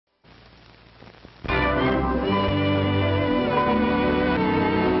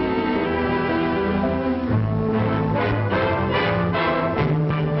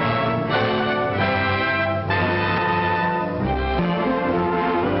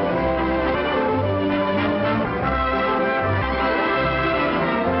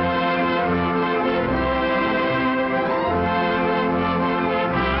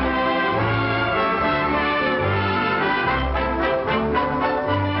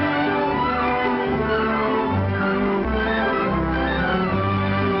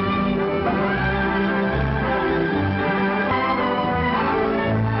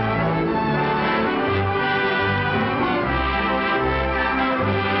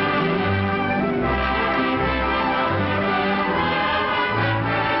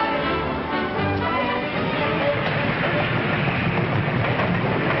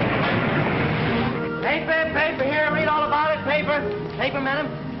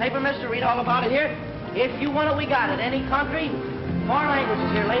paper, mister. Read all about it here. If you want it, we got it. Any country, foreign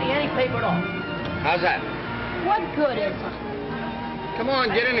languages here, lady. Any paper at all. How's that? What good is it? Come on,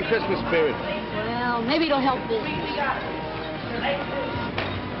 get in the Christmas spirit. Well, maybe it'll help business. We got it.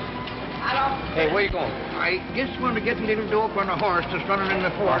 Hey, where you going? I just want to get a little dope on a horse that's running in the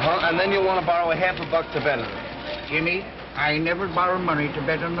forest. And then you'll want to borrow $50 to bet on it. Jimmy, I never borrow money to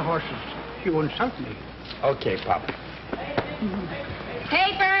bet on the horses. You insult me. Okay, Pop.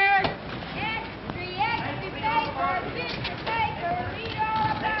 Papers! Extra paper, picture paper, read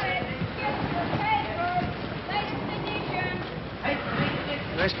all about it. Picture paper, latest edition.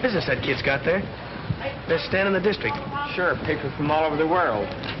 Nice business that kid's got there. Best stand in the district. Sure, papers from all over the world.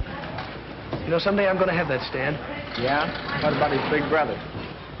 You know, someday I'm going to have that stand. Yeah? What about his big brother?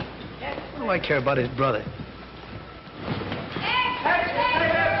 What do I care about his brother?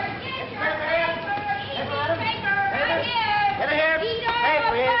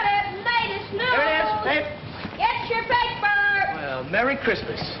 Well, Merry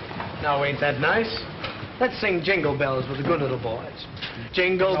Christmas. Now, ain't that nice? Let's sing Jingle Bells with the good little boys.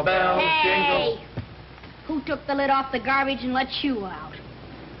 Jingle bells, jingle... Hey! Who took the lid off the garbage and let you out?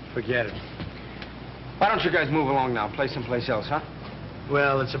 Forget it. Why don't you guys move along now? Play someplace else, huh?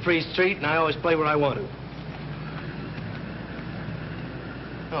 Well, it's a free street, and I always play where I want to.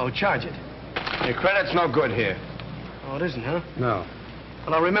 Oh, charge it. Your credit's no good here. Oh, it isn't, huh? No.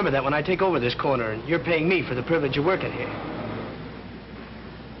 Well, I'll remember that when I take over this corner, and you're paying me for the privilege of working here.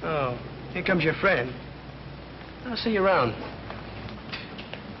 Oh, here comes your friend. I'll see you around.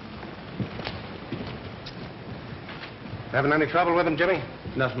 Having any trouble with him, Jimmy?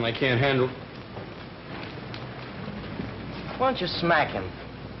 Nothing I can't handle. Why don't you smack him?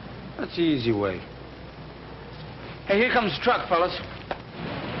 That's the easy way. Hey, here comes the truck, fellas.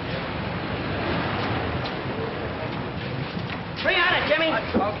 Bring on it, Jimmy.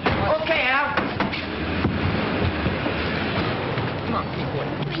 Okay, Al.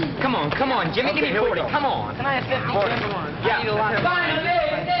 Come on, Jimmy, give me 40. Come on. Can I have 50? 40. Come on. Yeah. I need a lot.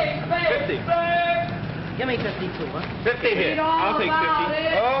 50. Give me 52, huh? 50 here. I'll take 50.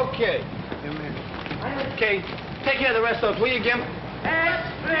 Okay. Okay, take care of the rest of those, will you, Jim?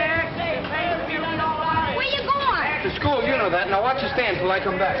 Where you going? To school, you know that. Now watch your stand till I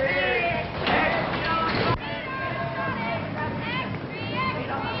come back.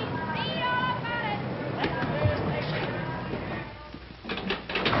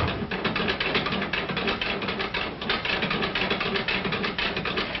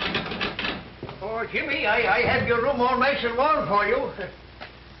 Oh, Jimmy, I had your room all nice and warm for you.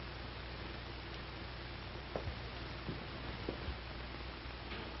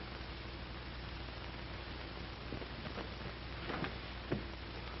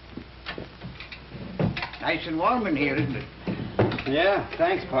 Nice and warm in here, isn't it? Yeah,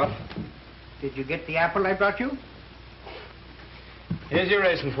 thanks, Pop. Did you get the apple I brought you? Here's your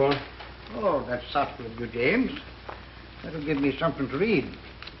racing form. Oh, that's thoughtful of you, James. That'll give me something to read.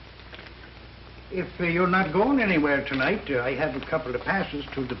 If you're not going anywhere tonight, I have a couple of passes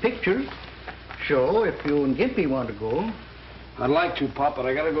to the picture show if you and Gimpy want to go. I'd like to, Pop, but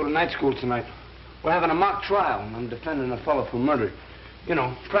I gotta go to night school tonight. We're having a mock trial, and I'm defending a fellow for murder. You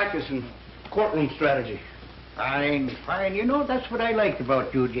know, practicing courtroom strategy. Fine, fine. You know, that's what I liked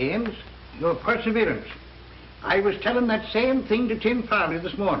about you, James. Your perseverance. I was telling that same thing to Tim Farley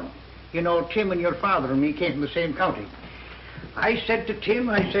this morning. You know, Tim and your father and me came from the same county. I said to Tim,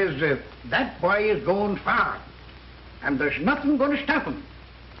 I says, that boy is going far, and there's nothing going to stop him.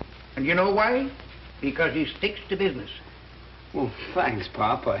 And you know why? Because he sticks to business. Well, thanks,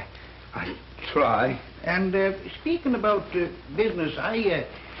 Pop. I try. And speaking about business, I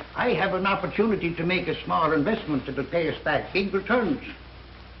have an opportunity to make a small investment that'll pay us back big returns.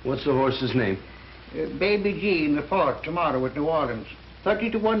 What's the horse's name? Baby G in the fort tomorrow at New Orleans. 30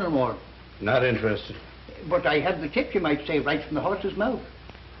 to 1 or more. Not interested. But I had the tip, you might say, right from the horse's mouth.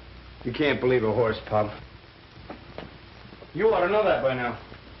 You can't believe a horse, Pop. You ought to know that by now.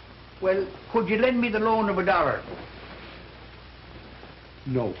 Well, could you lend me the loan of $1?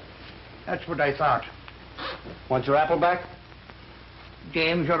 No. That's what I thought. Want your apple back?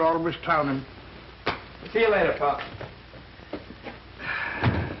 James, you're always clowning. See you later, Pop.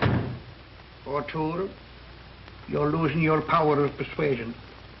 O'Toole, you're losing your power of persuasion.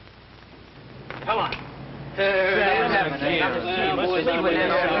 Come on. Come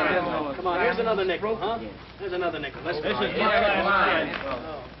on, here's another nickel, huh? Here's another nickel. Let's go.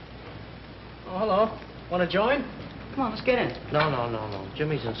 Oh, hello. Want to join? Come on, let's get in. No.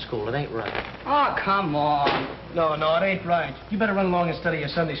 Jimmy's in school. It ain't right. Oh, come on. No, it ain't right. You better run along and study your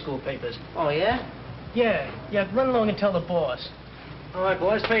Sunday school papers. Oh, yeah? Yeah, run along and tell the boss. All right,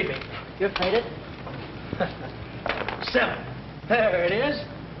 boys, fade me. You're faded. 7. There it is.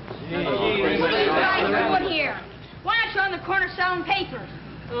 Right, through it here. Why aren't you on the corner selling papers?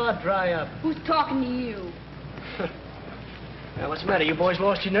 Oh, dry up. Who's talking to you? Now, what's the matter? You boys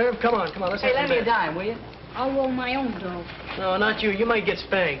lost your nerve? Come on, let's Hey, have lend some me a bed. dime, will you? I'll roll my own dough. No, not you. You might get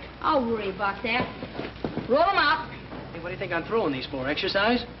spanked. I'll worry about that. Roll 'em out. Hey, what do you think I'm throwing these for?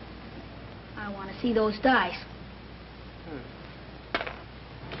 Exercise? I want to see those dice.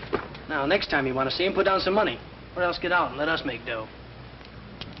 Now, next time you want to see him, put down some money. Or else get out and let us make dough.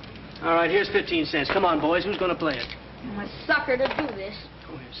 All right, here's 15 cents. Come on, boys. Who's going to play it? I'm a sucker to do this.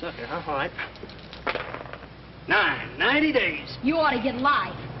 Oh, you're a sucker, huh? All right. 90 days. You ought to get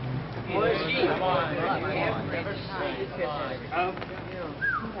live. Well,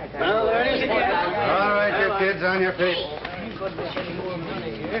 there it is again. All right, you kids, on your feet.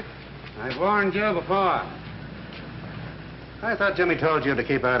 I've warned you before. I thought Jimmy told you to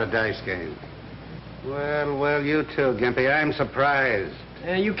keep out of dice games. Well, you too, Gimpy. I'm surprised.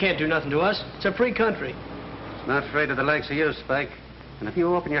 You can't do nothing to us. It's a free country. Not afraid of the likes of you, Spike. And if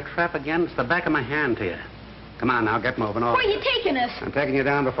you open your trap again, it's the back of my hand to you. Come on now, get moving. Where are you taking us? I'm taking you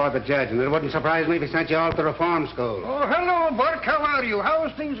down before the judge, and it wouldn't surprise me if he sent you all to reform school. Oh, hello, Bert. How are you?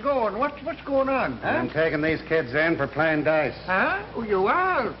 How's things going? What's going on? Huh? I'm taking these kids in for playing dice. Huh? Oh, you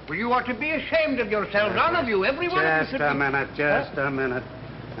are? Well, you ought to be ashamed of yourselves, all of you, every one of you. Just a minute, just a minute.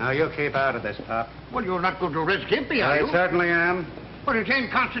 Now, you keep out of this, Pop. Well, you're not going to risk Gimpy, are I you? certainly am. But it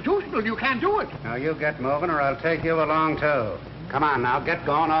ain't constitutional. You can't do it. Now, you get moving, or I'll take you along, too. Come on, now, get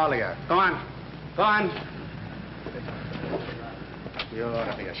going, all of you. Go on. Go on. You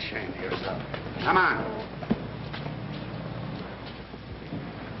ought to be ashamed of yourself. Come on.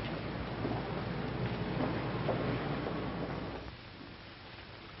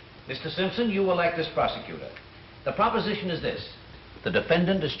 Mr. Simpson, you will act as prosecutor. The proposition is this. The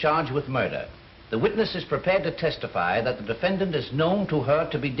defendant is charged with murder. The witness is prepared to testify that the defendant is known to her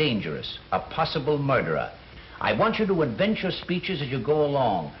to be dangerous, a possible murderer. I want you to invent your speeches as you go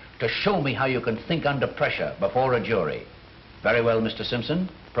along to show me how you can think under pressure before a jury. Very well, Mr. Simpson.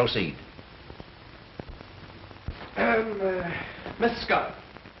 Proceed. Mr. Scott,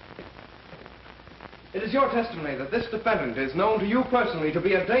 it is your testimony that this defendant is known to you personally to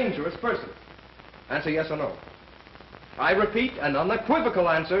be a dangerous person. Answer yes or no. I repeat, an unequivocal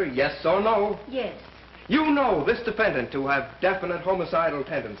answer, yes or no. Yes. You know this defendant to have definite homicidal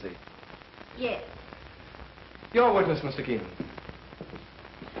tendency. Yes. Your witness, Mr. Keenan.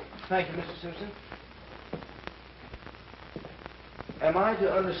 Thank you, Mr. Simpson. Am I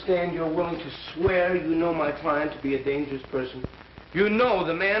to understand you're willing to swear you know my client to be a dangerous person? You know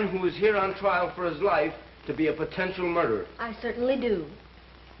the man who is here on trial for his life to be a potential murderer. I certainly do.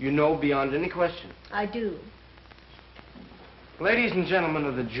 You know beyond any question. I do. Ladies and gentlemen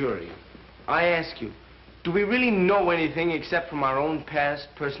of the jury, I ask you, do we really know anything except from our own past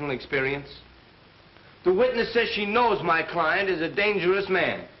personal experience? The witness says she knows my client is a dangerous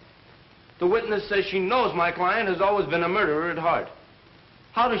man. The witness says she knows my client has always been a murderer at heart.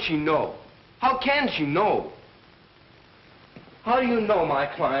 How does she know? How can she know? How do you know my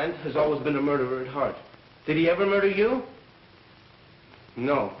client has always been a murderer at heart? Did he ever murder you?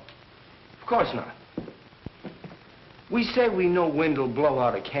 No. Of course not. We say we know wind will blow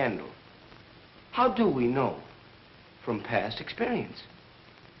out a candle. How do we know? From past experience.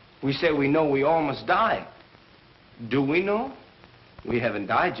 We say we know we all must die. Do we know? We haven't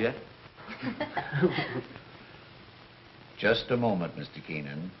died yet. Just a moment, Mr.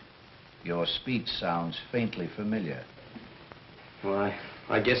 Keenan. Your speech sounds faintly familiar. Well,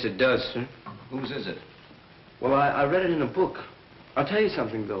 I guess it does, sir. Whose is it? Well, I read it in a book. I'll tell you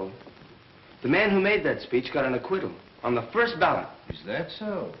something, though. The man who made that speech got an acquittal on the first ballot. Is that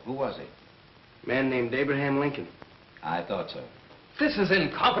so? Who was he? A man named Abraham Lincoln. I thought so. This is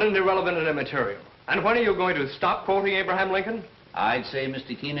incompetent, irrelevant, and immaterial. And when are you going to stop quoting Abraham Lincoln? I'd say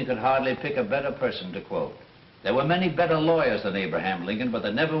Mr. Keenan could hardly pick a better person to quote. There were many better lawyers than Abraham Lincoln, but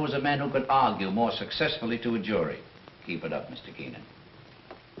there never was a man who could argue more successfully to a jury. Keep it up, Mr. Keenan.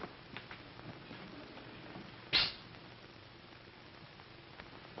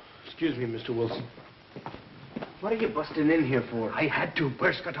 Excuse me, Mr. Wilson. What are you busting in here for? I had to.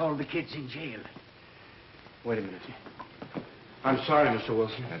 Burst got all the kids in jail. Wait a minute. I'm sorry, Mr.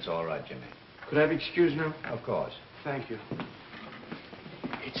 Wilson. That's all right, Jimmy. Could I be excused now? Of course. Thank you.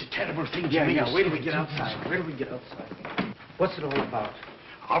 It's a terrible thing, Yeah, Jimmy. wait till we get outside. Wait till we get outside. What's it all about?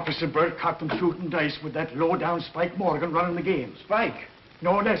 Officer Burt caught them shooting dice with that low-down Spike Morgan running the game. Spike.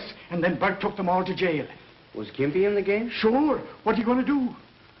 No less. And then Burt took them all to jail. Was Gimpy in the game? Sure. What are you going to do?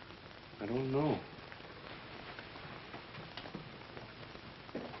 I don't know.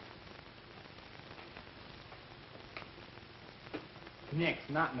 Nix,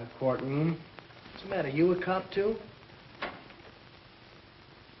 not in the courtroom. What's the matter? You a cop, too?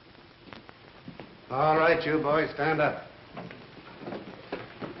 All right, you boys, stand up.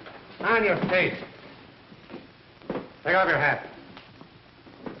 On your feet. Take off your hat.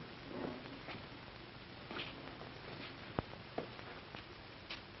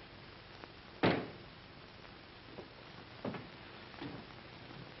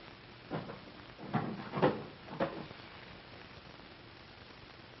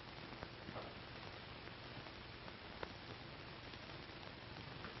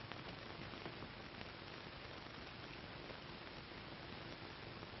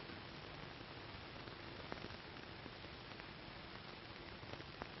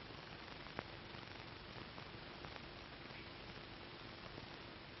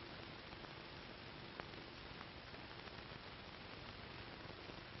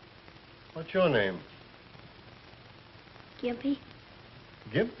 What's your name? Gimpy?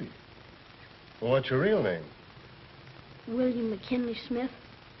 Gimpy. Well, what's your real name? William McKinley Smith.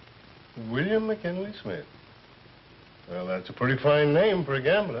 William McKinley Smith. Well, that's a pretty fine name for a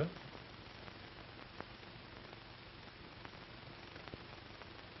gambler.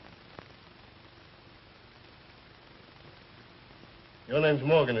 Your name's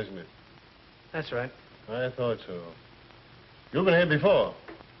Morgan, isn't it? That's right. I thought so. You've been here before.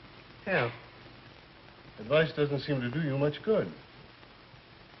 Yeah. Advice doesn't seem to do you much good.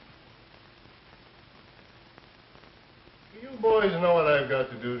 You boys know what I've got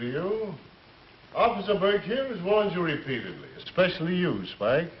to do to you. Officer Burke here has warned you repeatedly, especially you,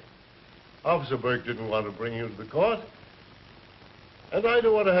 Spike. Officer Burke didn't want to bring you to the court, and I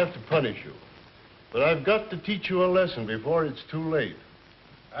don't want to have to punish you. But I've got to teach you a lesson before it's too late.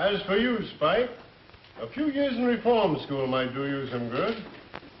 As for you, Spike, a few years in reform school might do you some good.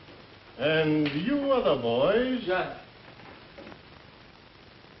 And you other boys... Judge.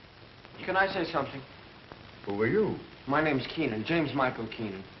 Can I say something? Who are you? My name's Keenan, James Michael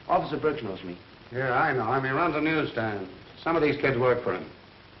Keenan. Officer Burke knows me. Yeah, I know him. He runs a newsstand. Some of these kids work for him.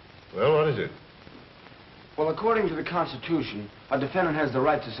 Well, what is it? Well, according to the Constitution, a defendant has the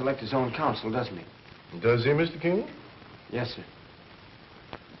right to select his own counsel, doesn't he? Does he, Mr. Keenan? Yes, sir.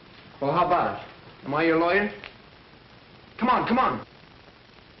 Well, how about it? Am I your lawyer? Come on, come on.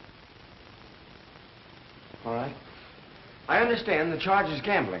 All right. I understand the charge is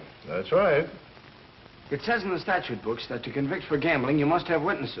gambling. That's right. It says in the statute books that to convict for gambling, you must have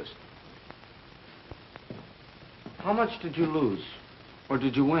witnesses. How much did you lose? Or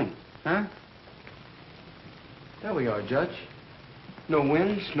did you win? Huh? There we are, Judge. No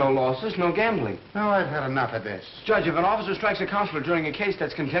wins, no losses, no gambling. No, I've had enough of this. Judge, if an officer strikes a counselor during a case,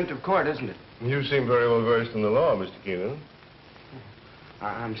 that's contempt of court, isn't it? You seem very well versed in the law, Mr. Keenan.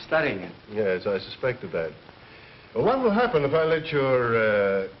 I'm studying it. Yes, I suspected that. Well, what will happen if I let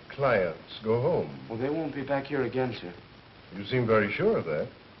your clients go home? Well, they won't be back here again, sir. You seem very sure of that.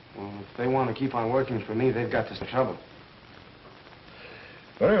 Well, if they want to keep on working for me, they've got this trouble.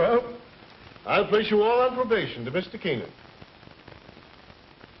 Very well. I'll place you all on probation to Mr. Keenan.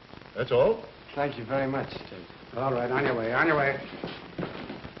 That's all. Thank you very much, Judge. All right, on your way, on your way.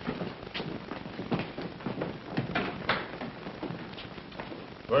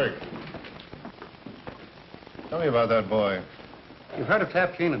 Burke. Tell me about that boy. You've heard of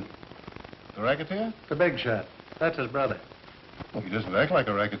Tap Keenan, The racketeer? the big shot. That's his brother. Well, he doesn't act like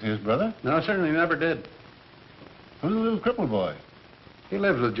a racketeer's brother. No, certainly never did. Who's the little crippled boy? He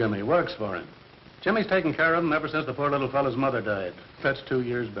lives with Jimmy, works for him. Jimmy's taken care of him ever since the poor little fellow's mother died. That's 2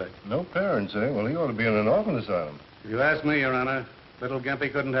 years back. No parents, eh? Well, he ought to be in an orphan asylum. If you ask me, Your Honor, little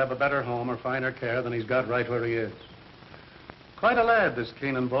Gimpy couldn't have a better home or finer care than he's got right where he is. Quite a lad, this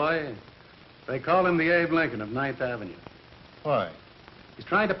Keenan boy. They call him the Abe Lincoln of 9th Avenue. Why? He's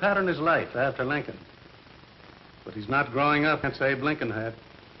trying to pattern his life after Lincoln. But he's not growing up as Abe Lincoln had.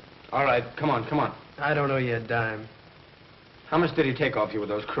 All right, come on, come on. I don't owe you a dime. How much did he take off you with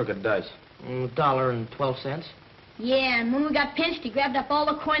those crooked dice? $1.12. Yeah, and when we got pinched, he grabbed up all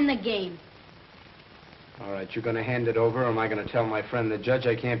the coin in the game. All right, you're going to hand it over, or am I going to tell my friend the judge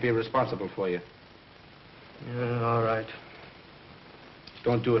I can't be responsible for you? All right.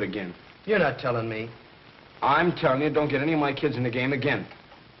 Don't do it again. You're not telling me. I'm telling you, don't get any of my kids in the game again.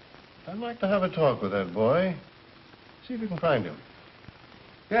 I'd like to have a talk with that boy. See if you can find him.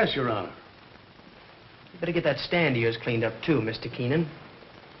 Yes, Your Honor. You better get that stand of yours cleaned up, too, Mr. Keenan.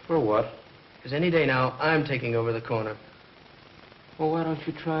 For what? Because any day now, I'm taking over the corner. Well, why don't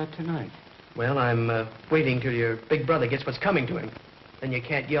you try it tonight? Well, I'm waiting till your big brother gets what's coming to him. Then you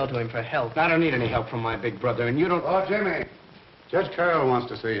can't yell to him for help. I don't need any help from my big brother, and you don't... Oh, Jimmy. Judge Carroll wants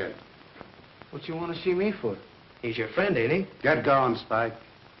to see you. What you want to see me for? He's your friend, ain't he? Get going, Spike.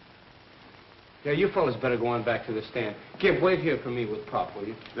 Yeah, you fellas better go on back to the stand. Gib, wait here for me with Pop, will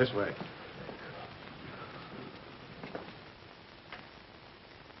you? This way.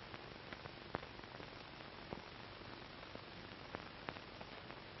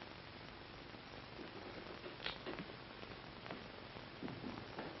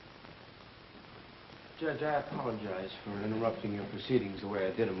 Judge, I apologize for interrupting your proceedings the way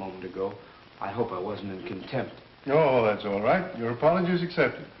I did a moment ago. I hope I wasn't in contempt. Oh, that's all right. Your apology is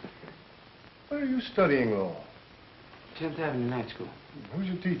accepted. Where are you studying law? 10th Avenue Night School. Who's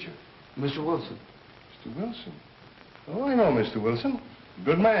your teacher? Mr. Wilson. Mr. Wilson. Oh, I know Mr. Wilson.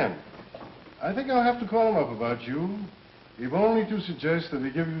 Good man. I think I'll have to call him up about you, if only to suggest that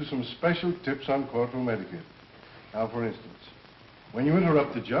he give you some special tips on courtroom etiquette. Now, for instance, when you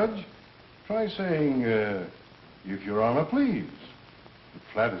interrupt the judge, try saying, if Your Honor, please. It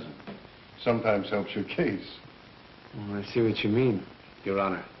flatters him. Sometimes helps your case. Oh, I see what you mean, Your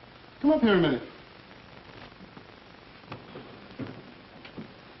Honor. Come up here a minute.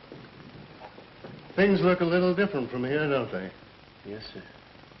 Things look a little different from here, don't they? Yes, sir.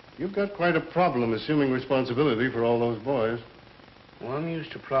 You've got quite a problem assuming responsibility for all those boys. Well, I'm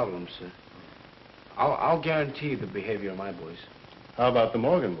used to problems, sir. I'll guarantee the behavior of my boys. How about the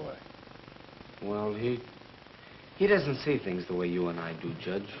Morgan boy? Well, he doesn't see things the way you and I do,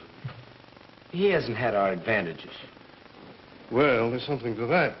 Judge. He hasn't had our advantages. Well, there's something to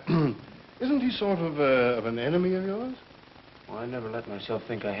that. Isn't he sort of an enemy of yours? Well, I never let myself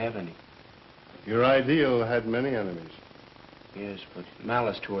think I have any. Your ideal had many enemies. Yes, but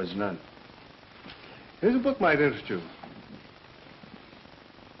malice towards none. Here's a book might interest you.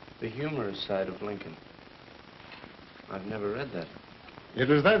 The humorous side of Lincoln. I've never read that. It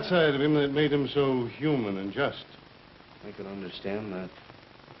was that side of him that made him so human and just. I can understand that.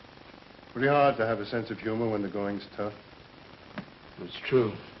 Pretty hard to have a sense of humor when the going's tough. It's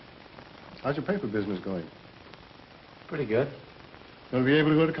true. How's your paper business going? Pretty good. Going to be able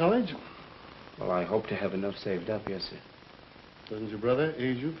to go to college? Well, I hope to have enough saved up, yes, sir. Doesn't your brother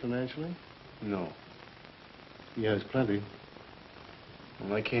aid you financially? No. He has plenty.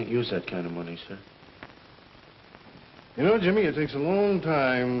 Well, I can't use that kind of money, sir. You know, Jimmy, it takes a long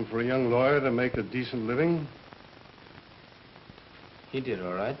time for a young lawyer to make a decent living. He did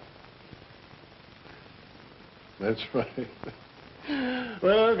all right. That's right.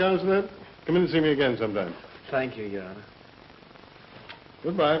 Well, Counselor, come in and see me again sometime. Thank you, Your Honor.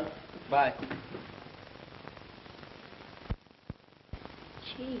 Goodbye. Bye.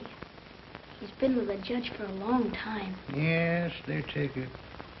 Gee, he's been with the judge for a long time. Yes, they take it.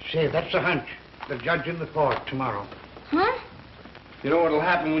 Say, that's a hunch. The judge in the court tomorrow. Huh? You know what'll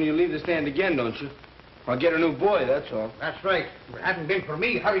happen when you leave the stand again, don't you? I'll get a new boy, that's all. That's right. If it hadn't been for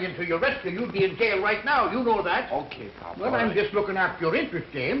me hurrying to your rescue, you'd be in jail right now. You know that. Okay, Pop. Well, I'm just looking after your interest,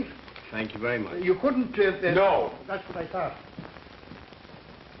 James. Thank you very much. You couldn't... No. That's what I thought.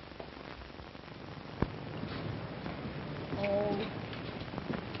 Oh.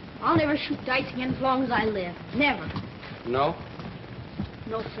 I'll never shoot dice again as long as I live. Never. No?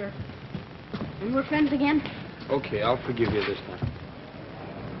 No, sir. And we're friends again? Okay, I'll forgive you this time.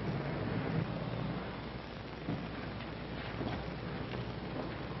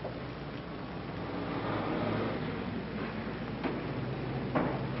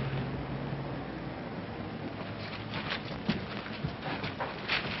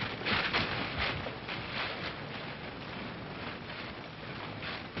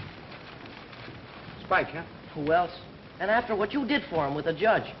 Spike, huh? Who else? And after what you did for him with the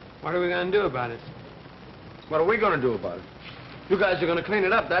judge. What are we going to do about it? What are we going to do about it? You guys are going to clean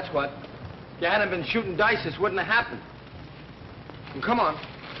it up, that's what. If you hadn't been shooting dice, this wouldn't have happened. Well, come on.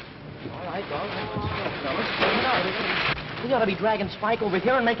 All right, fellas. Clean it up. We ought to be dragging Spike over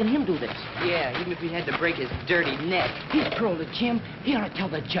here and making him do this. Yeah, even if we had to break his dirty neck. He's pro to Jim. He ought to tell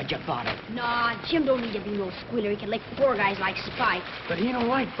the judge about it. Nah, Jim don't need to be no squealer. He can lick poor guys like Spike. But he don't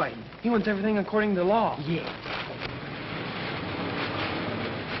like fighting. He wants everything according to law. Yeah.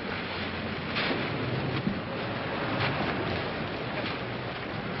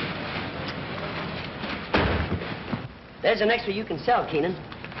 There's an extra you can sell, Keenan.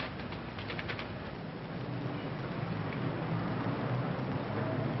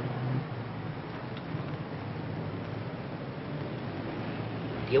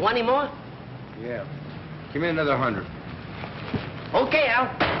 Do you want any more? Yeah. Give me another 100. Okay, Al.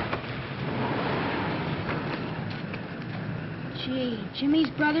 Gee, Jimmy's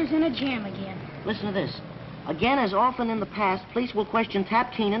brother's in a jam again. Listen to this. Again, as often in the past, police will question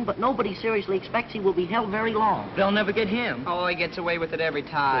Tap Keenan, but nobody seriously expects he will be held very long. They'll never get him. Oh, he gets away with it every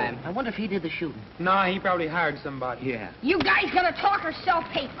time. I wonder if he did the shooting. Nah, he probably hired somebody. Yeah. You guys gonna talk or sell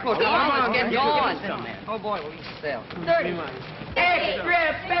papers? Oh, come on, get going. Oh, boy, what we sell. 30.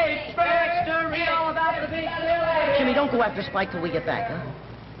 Extra paper, extra, read all about the big deal. Jimmy, don't go after Spike till we get back, huh?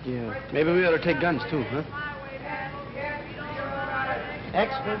 Yeah, maybe we ought to take guns, too, huh?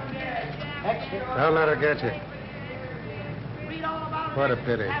 Extra. Extra. Don't let her get you. What a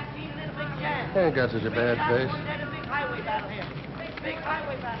pity. Ain't got such a bad face.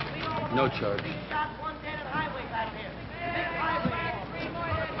 No charge.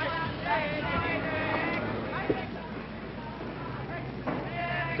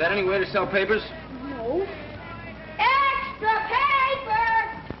 Is that any way to sell papers? No. Extra paper!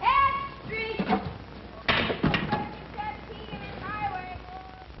 Extra!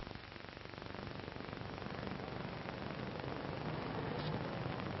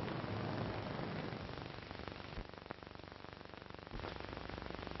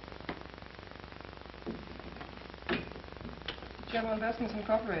 General Investments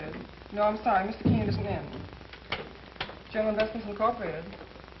Incorporated. No, I'm sorry, Mr. Keenan isn't in. General Investments Incorporated.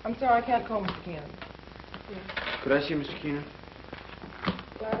 I'm sorry, I can't call Mr. Keenan. Could I see Mr. Keenan?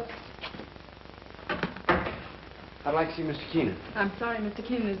 Gladys? I'd like to see Mr. Keenan. I'm sorry, Mr.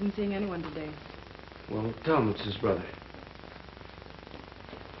 Keenan isn't seeing anyone today. Well, tell him it's his brother.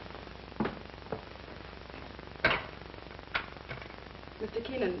 Mr.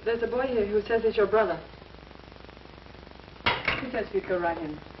 Keenan, there's a boy here who says he's your brother. He says you'd go right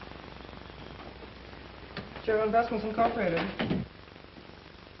in. General Investments Incorporated.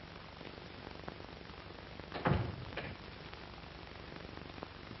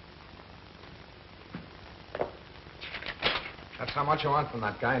 That's how much you want from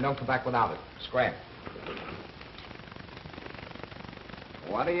that guy, and don't come back without it. Scrap.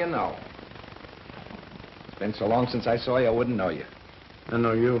 What do you know? It's been so long since I saw you, I wouldn't know you. I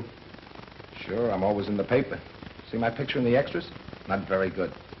know you. Sure, I'm always in the paper. See my picture in the extras? Not very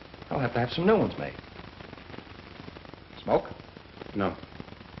good. I'll have to have some new ones made. Smoke? No.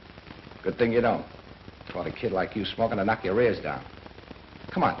 Good thing you don't. Caught a kid like you smoking to knock your ears down.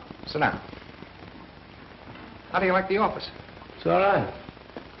 Come on, sit down. How do you like the office? It's all right.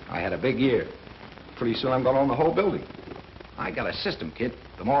 I had a big year. Pretty soon I'm going to own the whole building. I got a system, kid.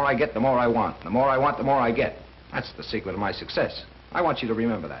 The more I get, the more I want. The more I want, the more I get. That's the secret of my success. I want you to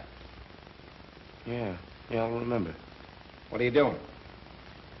remember that. Yeah, I'll remember. What are you doing?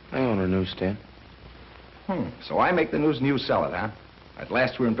 I own a newsstand. So I make the news and you sell it, huh? At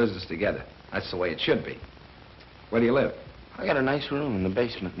last we're in business together. That's the way it should be. Where do you live? I got a nice room in the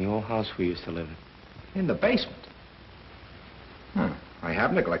basement in the old house we used to live in. In the basement? I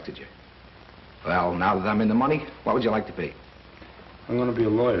have neglected you. Well, now that I'm in the money, what would you like to be? I'm going to be a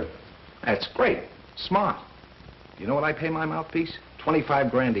lawyer. That's great. Smart. You know what I pay my mouthpiece?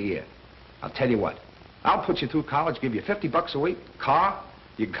 25 grand a year. I'll tell you what. I'll put you through college, give you 50 bucks a week, car.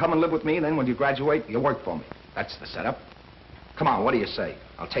 You can come and live with me, and then when you graduate, you work for me. That's the setup. Come on, what do you say?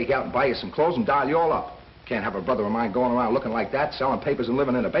 I'll take you out and buy you some clothes and dial you all up. Can't have a brother of mine going around looking like that, selling papers and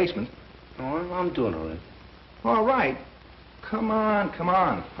living in a basement. Oh, I'm doing all right. All right. Come on, come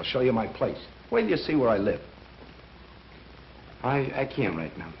on. I'll show you my place. Wait till you see where I live. I can't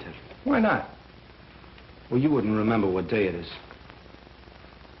right now, Ted. Why not? Well, you wouldn't remember what day it is.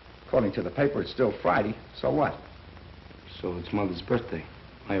 According to the paper, it's still Friday. So what? So it's Mother's birthday.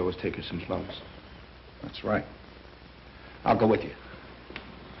 I always take her some flowers. That's right. I'll go with you.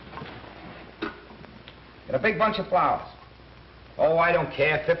 Get a big bunch of flowers. Oh, I don't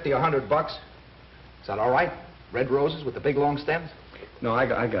care, 50 or 100 bucks. Is that all right? Red roses with the big long stems? No, I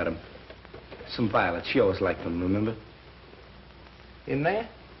got them. Some violets. She always liked them, remember? In there?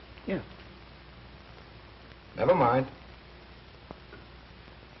 Yeah. Never mind.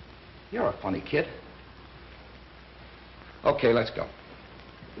 You're a funny kid. Okay, let's go.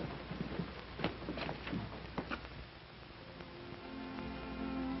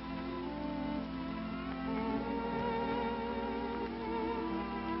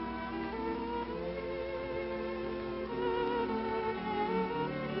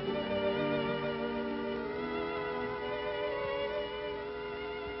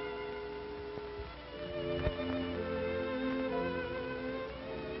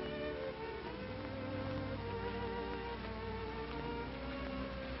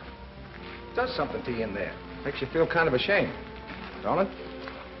 Does something to you in there. Makes you feel kind of ashamed, don't it?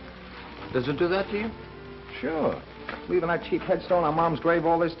 Does it do that to you? Sure. Leaving that cheap headstone on Mom's grave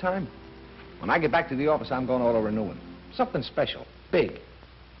all this time. When I get back to the office, I'm going to auto-renewing. Something special, big.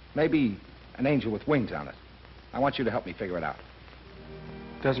 Maybe an angel with wings on it. I want you to help me figure it out.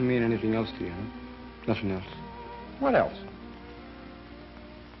 Doesn't mean anything else to you, huh? Nothing else. What else?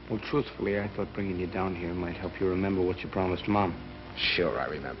 Well, truthfully, I thought bringing you down here might help you remember what you promised Mom. Sure, I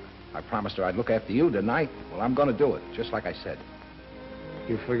remember. I promised her I'd look after you tonight. Well, I'm going to do it, just like I said.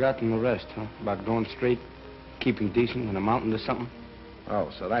 You've forgotten the rest, huh? About going straight, keeping decent, and amounting to something? Oh,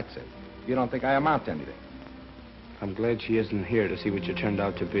 so that's it. You don't think I amount to anything? I'm glad she isn't here to see what you turned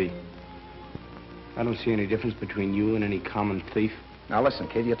out to be. I don't see any difference between you and any common thief. Now, listen,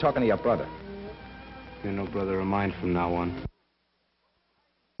 kid, you're talking to your brother. You're no brother of mine from now on.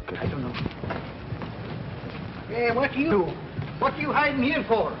 I don't know. Hey, what you hiding here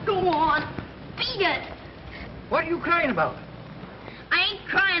for? Go on. Beat it. What are you crying about? I ain't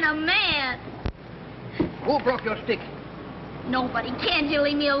crying, I'm mad. Who broke your stick? Nobody. Can't you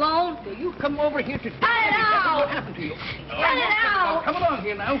leave me alone? So you come over here to Cut it out! What happened to you? Cut it out! Come along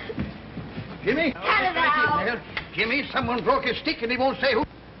here now. Jimmy? Cut it out! Jimmy, someone broke his stick and he won't say who.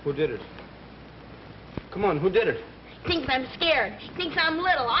 Who did it? Come on, who did it? Thinks I'm scared. Thinks I'm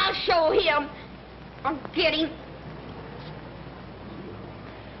little. I'll show him. I'll get him.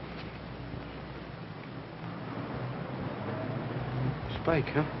 Spike,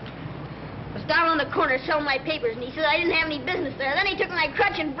 huh? I was down on the corner selling my papers, and he said I didn't have any business there. Then he took my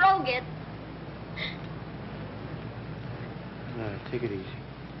crutch and broke it. Take it easy.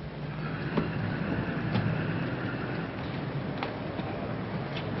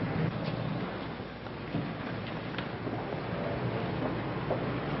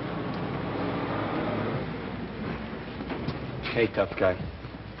 Hey, tough guy.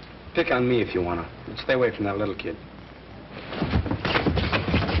 Pick on me if you wanna. But stay away from that little kid.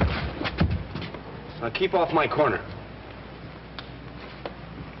 Now keep off my corner.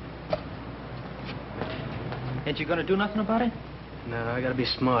 Ain't you gonna do nothing about it? No, I gotta be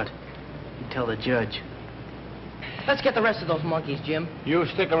smart. You tell the judge. Let's get the rest of those monkeys, Jim. You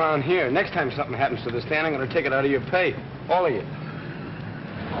stick around here. Next time something happens to the stand, I'm gonna take it out of your pay. All of you.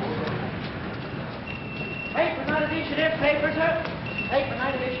 Paper, not edition here, paper, sir. Paper,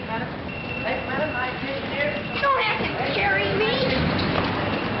 not edition, madam. Paper, madam, not edition here. You don't have to carry me.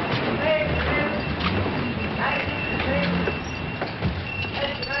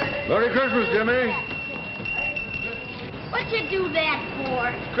 Merry Christmas, Jimmy. What'd you do that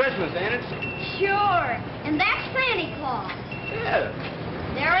for? Christmas, ain't it? Sure. And that's Santa Claus. Yeah.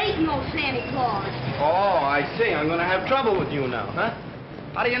 There ain't no Santa Claus. Oh, I see. I'm gonna have trouble with you now, huh?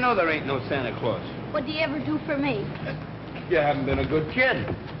 How do you know there ain't no Santa Claus? What'd you ever do for me? You haven't been a good kid.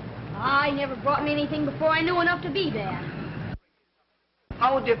 I never brought me anything before I knew enough to be bad.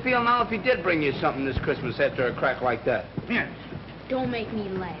 How would you feel now if he did bring you something this Christmas after a crack like that? Yes. Don't make me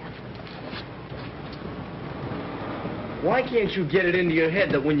laugh. Why can't you get it into your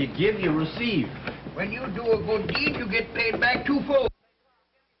head that when you give, you receive? When you do a good deed, you get paid back twofold.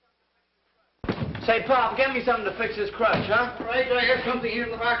 Say, Pop, get me something to fix this crutch, huh? All right, I have something here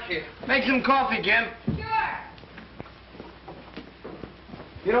in the box here. Make some coffee, Jim. Sure.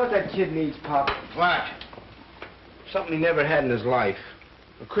 You know what that kid needs, Pop? What? Something he never had in his life.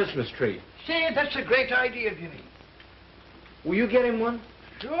 A Christmas tree. Say, that's a great idea, Jimmy. Will you get him one?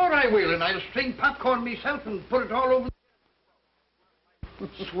 Sure I will, and I'll string popcorn myself and put it all over.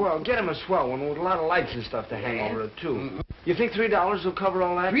 Swell. Get him a swell one with a lot of lights and stuff to hang over it, too. Mm-hmm. You think $3 will cover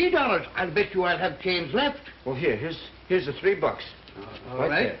all that? $3? I'll bet you I'll have change left. Well, here's the $3. All right.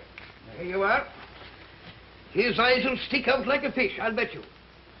 There. There you are. His eyes will stick out like a fish, I'll bet you.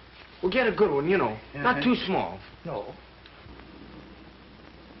 Well, get a good one, you know. Not too small. No.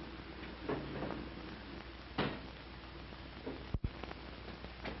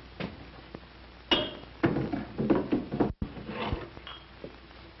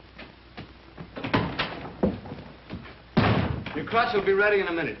 Your crutch will be ready in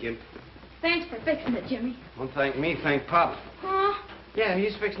a minute, Gimp. Thanks for fixing it, Jimmy. Don't thank me, thank Pop. Huh? Yeah,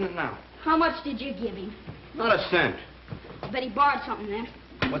 he's fixing it now. How much did you give him? Not a cent. I bet he borrowed something then.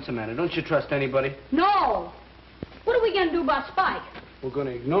 What's the matter? Don't you trust anybody? No. What are we going to do about Spike? We're going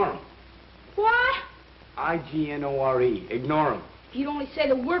to ignore him. What? I-G-N-O-R-E. Ignore him. If you'd only say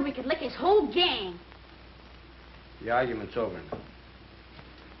the word, we could lick his whole gang. The argument's over now.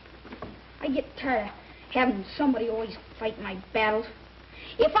 I get tired of having somebody always fight my battles.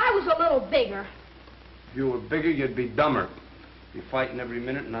 If I was a little bigger... If you were bigger, you'd be dumber. Be fighting every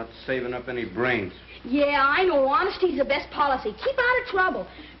minute and not saving up any brains. Yeah, I know. Honesty's the best policy. Keep out of trouble.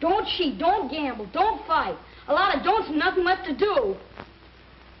 Don't cheat. Don't gamble. Don't fight. A lot of don'ts and nothing left to do.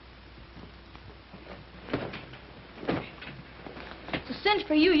 It's a cinch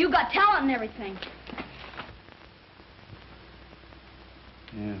for you. You got talent and everything.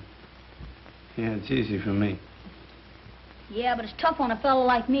 Yeah, it's easy for me. Yeah, but it's tough on a fellow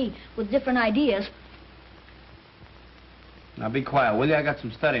like me with different ideas. Now be quiet, will you? I got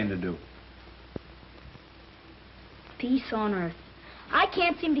some studying to do. Peace on earth. I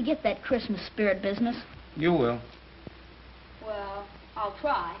can't seem to get that Christmas spirit business. You will. Well, I'll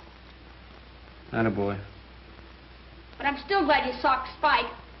try. Attaboy. But I'm still glad you socked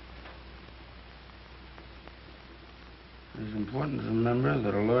Spike. It's important to remember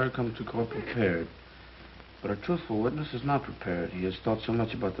that a lawyer comes to court prepared. But a truthful witness is not prepared. He has thought so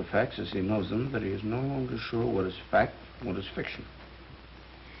much about the facts as he knows them that he is no longer sure what is fact and what is fiction.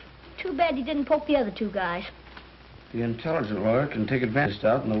 Too bad you didn't poke the other two guys. The intelligent lawyer can take advantage of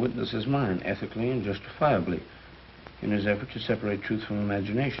doubt in the witness's mind, ethically and justifiably, in his effort to separate truth from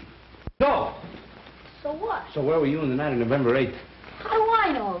imagination. No! So what? So where were you on the night of November 8th? How do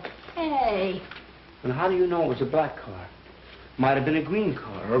I know? Hey. And how do you know it was a black car? Might have been a green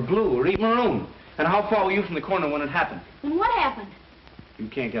car, or blue, or even maroon. And how far were you from the corner when it happened? And what happened? You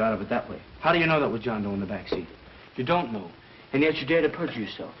can't get out of it that way. How do you know that was John Doe in the back seat? You don't know. And yet you dare to perjure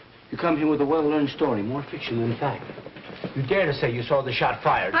yourself. You come here with a well-learned story, more fiction than fact. You dare to say you saw the shot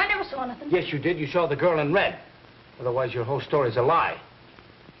fired. I never saw nothing. Yes, you did. You saw the girl in red. Otherwise, your whole story's a lie.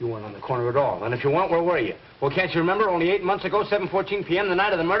 You weren't on the corner at all. And if you weren't, where were you? Well, can't you remember only 8 months ago, 7:14 p.m., the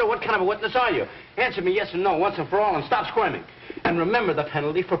night of the murder? What kind of a witness are you? Answer me yes or no once and for all and stop squirming. And remember the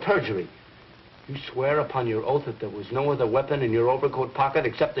penalty for perjury. You swear upon your oath that there was no other weapon in your overcoat pocket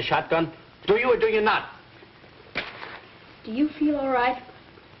except the shotgun? Do you or do you not? Do you feel all right?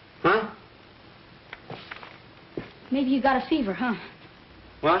 Huh? Maybe you got a fever, huh?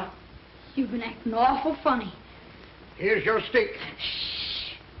 What? You've been acting awful funny. Here's your stick.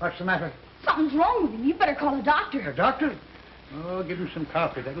 Shh. What's the matter? Something's wrong with him. You better call a doctor. A doctor? Oh, give him some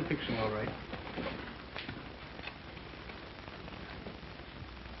coffee. That'll fix him all right.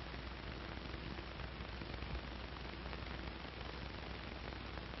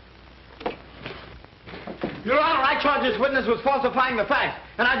 Your Honor, I charge this witness with falsifying the facts,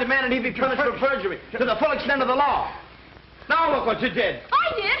 and I demanded he be punished for perjury to the full extent of the law. Now look what you did.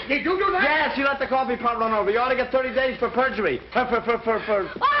 I did? Did you do that? Yes, you let the coffee pot run over. You ought to get 30 days for perjury. All right,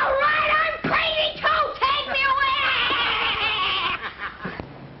 I'm crazy too. Take me away.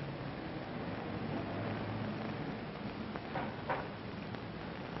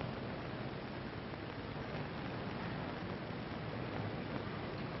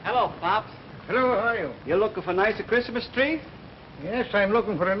 Hello, Pops. Hello, how are you? You looking for a nicer Christmas tree? Yes, I'm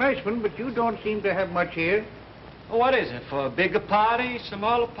looking for a nice one, but you don't seem to have much here. Oh, what is it? For a bigger party,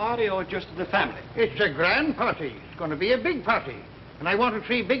 smaller party, or just the family? It's a grand party. It's going to be a big party. And I want a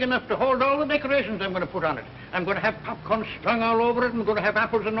tree big enough to hold all the decorations I'm going to put on it. I'm going to have popcorn strung all over it. I'm going to have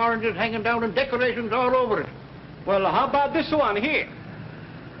apples and oranges hanging down and decorations all over it. Well, how about this one here?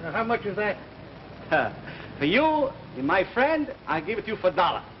 How much is that? For you, my friend, I give it to you for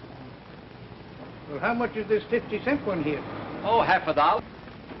 $1. Well, how much is this 50-cent one here? Oh, half $1.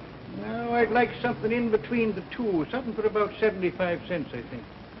 No, I'd like something in between the two. Something for about 75 cents, I think.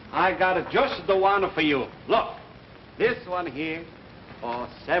 I got it just the one for you. Look, this one here for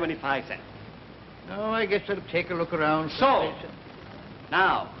 75 cents. No, I guess I'll take a look around. So,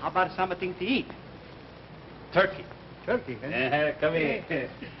 now, how about something to eat? Turkey. Turkey, huh? Come here.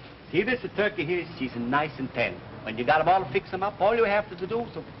 See this turkey here? She's nice and tender. When you got them all fix them up, all you have to do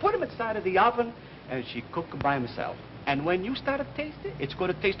is put them inside of the oven, and she cook them by herself. And when you start to taste it, it's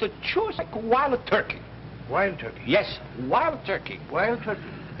going to taste just like a wild turkey. Wild turkey? Yes, wild turkey. Wild turkey.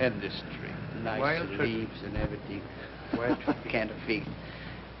 And this tree. Nice Wild turkey. leaves and everything. Wild turkey. Kind of feed.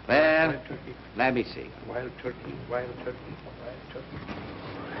 Well, Wild turkey. let me see. Wild turkey. Wild turkey. Wild turkey.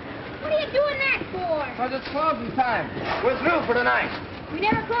 What are you doing that for? Because it's closing time. We're through for tonight. We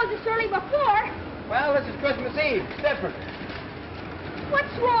never closed this early before. Well, this is Christmas Eve. It's different.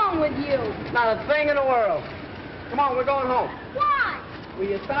 What's wrong with you? Not a thing in the world. Come on, we're going home. Why? Will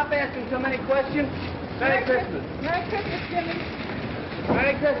you stop asking so many questions? Merry Christmas. Merry Christmas, Jimmy.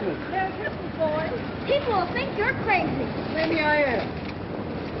 Merry Christmas. Merry Christmas, boys. People will think you're crazy. Maybe I am.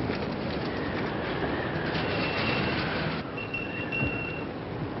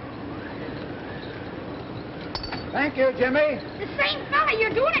 Thank you, Jimmy. The same fella,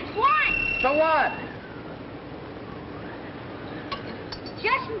 you're doing it twice. So what?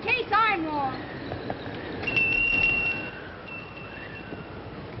 Just in case I'm wrong.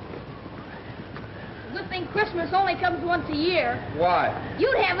 Good thing Christmas only comes once a year. Why?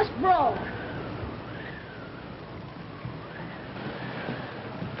 You'd have us broke.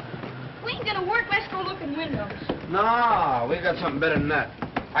 We ain't gonna work. Let's go look in windows. No, we got something better than that.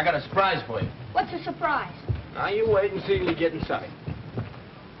 I got a surprise for you. What's a surprise? Now, you wait and see till you get inside.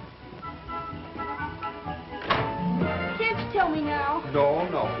 Can't tell me now. No,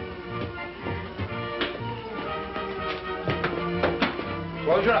 no.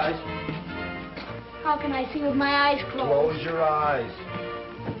 Close your eyes. How can I see with my eyes closed? Close your eyes.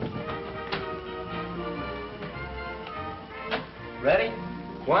 Ready?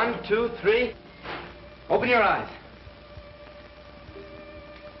 1, 2, 3. Open your eyes.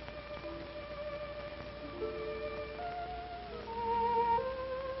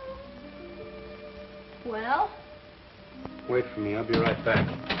 Well? Wait for me. I'll be right back.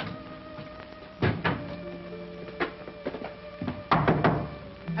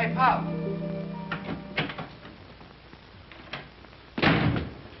 Hey, Pop.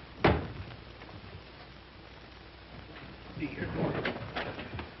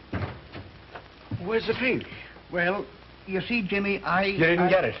 Where's the tree? Well, you see, Jimmy, You didn't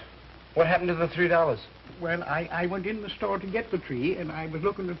get it. What happened to the $3? Well, I went in the store to get the tree, and I was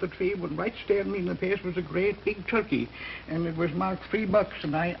looking at the tree when right staring me in the face was a great big turkey, and it was marked $3.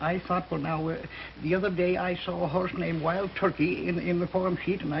 And I thought, well, now, the other day I saw a horse named Wild Turkey in the form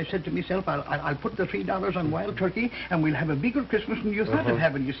sheet, and I said to myself, I'll put the $3 on Wild Turkey, and we'll have a bigger Christmas than you thought of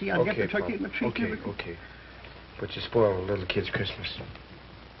having. You see, I'll get the turkey and the tree. Okay. But you spoiled a little kid's Christmas.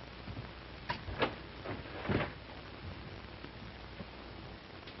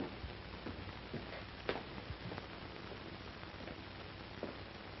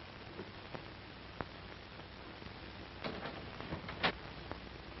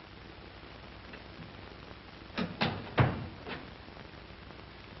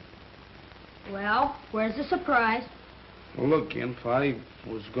 Well, where's the surprise? Well, look, Imp, I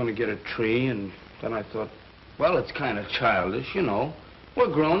was going to get a tree, and then I thought, well, it's kind of childish, you know.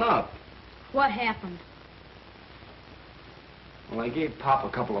 We're grown up. What happened? Well, I gave Pop a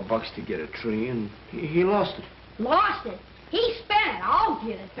couple of bucks to get a tree, and he lost it. Lost it? He spent it. I'll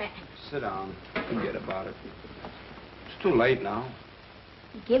get it back. Sit down. Forget about it. It's too late now.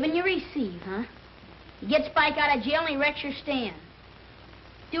 Giving you receive, huh? You get Spike out of jail and he wrecks your stand.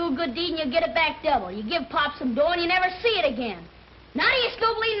 Do a good deed and you get it back double. You give Pop some dough and you never see it again. Now do you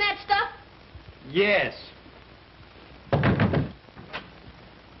still believe in that stuff? Yes.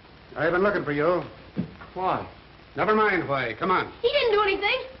 I've been looking for you. Why? Never mind why. Come on. He didn't do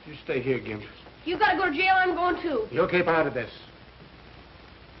anything. You stay here, Gimp. You gotta go to jail, I'm going too. You'll keep out of this.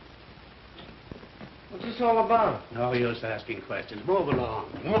 What's this all about? No use asking questions. Move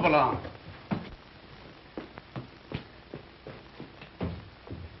along. Move along.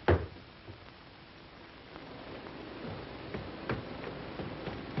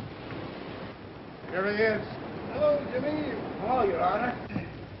 Here he is. Hello, Jimmy. Hello, Your Honor.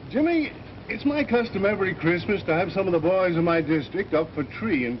 Jimmy, it's my custom every Christmas to have some of the boys in my district up for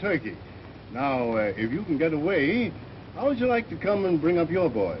tree and turkey. Now, if you can get away, how would you like to come and bring up your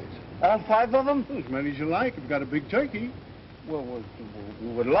boys? All 5 of them? As many as you like. We've got a big turkey. Well,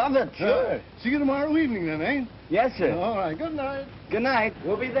 we would love it, sure. See you tomorrow evening then, eh? Yes, sir. All right. Good night. Good night.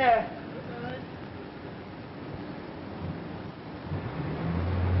 We'll be there.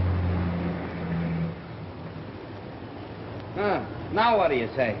 Now what do you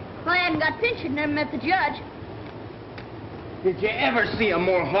say? Well, I hadn't got pinched and never met the judge. Did you ever see a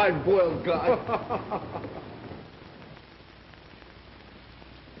more hard-boiled guy?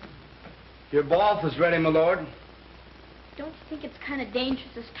 Your bath is ready, my lord. Don't you think it's kind of dangerous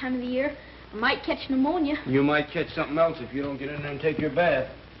this time of the year? I might catch pneumonia. You might catch something else if you don't get in there and take your bath.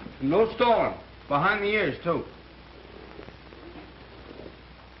 No storm. Behind the ears, too.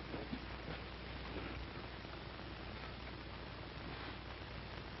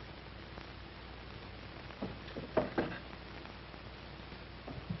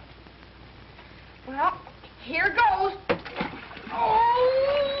 Well, here goes.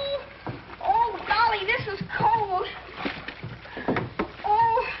 Oh, golly, this is cold.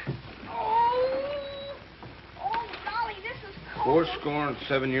 Oh, golly, this is cold.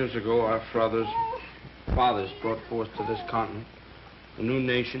 7 years ago, our fathers brought forth to this continent a new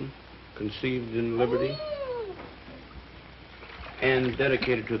nation, conceived in liberty, and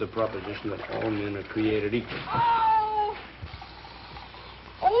dedicated to the proposition that all men are created equal.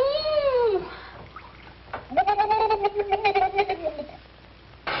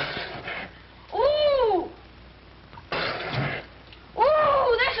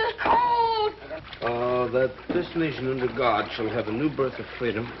 That this nation under God shall have a new birth of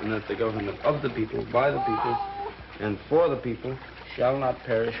freedom, and that the government of the people, by the people, and for the people shall not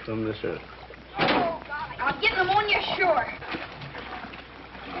perish from this earth. I'll get pneumonia, sure.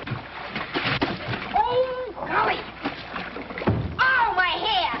 Oh, golly. Oh, my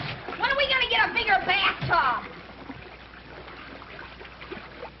head. When are we going to get a bigger bathtub?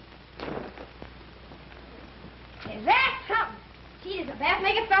 Is that something?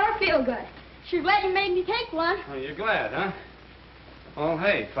 Sure glad you made me take one. Oh, you're glad, huh? Oh,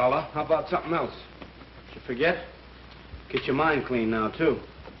 hey, fella, how about something else? Did you forget? Get your mind clean now, too.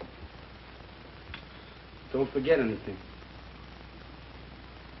 Don't forget anything.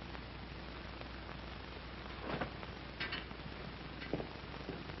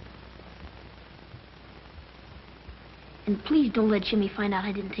 And please don't let Jimmy find out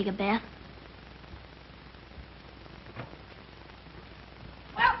I didn't take a bath.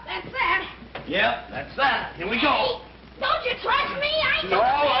 Well, that's that. Yep, that's that. Here we go. Don't you trust me? I No,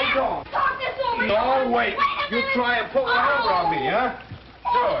 I don't. Talk this over. No, wait. Wait a You minute. try and pull one over on me, huh?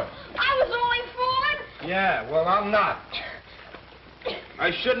 Sure. I was only fooling. Yeah, well, I'm not.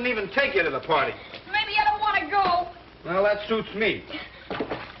 I shouldn't even take you to the party. Maybe I don't want to go. Well, that suits me.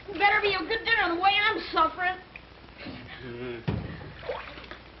 Better be a good dinner the way I'm suffering.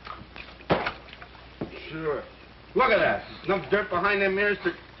 Sure. Look at that. Enough dirt behind them ears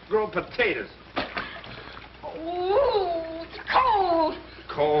to grow potatoes. Ooh, it's cold.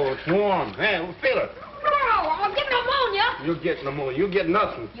 Cold. It's warm. Hey, feel it. No, I'll get pneumonia. You'll get pneumonia. You get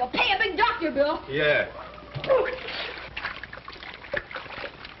nothing. You'll pay a big doctor bill. Yeah.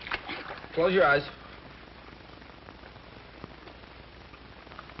 Close your eyes.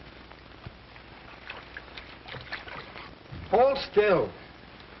 Hold still.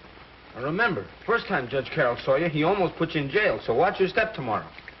 Now remember, first time Judge Carroll saw you, he almost put you in jail, so watch your step tomorrow.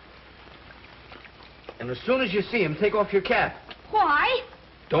 And as soon as you see him, take off your cap. Why?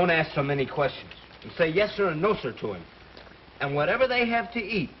 Don't ask so many questions. And say yes, sir, and no, sir, to him. And whatever they have to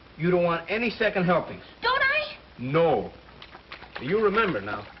eat, you don't want any second helpings. Don't I? No. You remember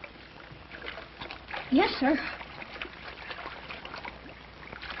now. Yes, sir.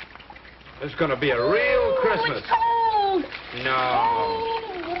 It's gonna be a real Christmas. It's cold. No.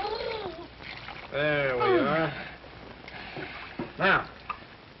 There we are. Now.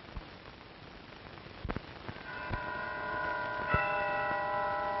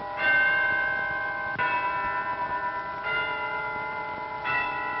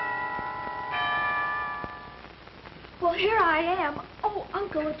 Well, here I am. Oh,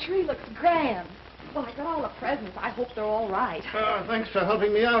 Uncle, the tree looks grand. Well, I got all the presents. I hope they're all right. Thanks for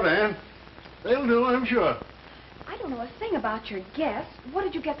helping me out, Anne. They'll do, I'm sure. I don't know a thing about your guests. What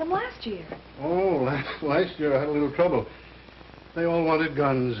did you get them last year? Oh, last year I had a little trouble. They all wanted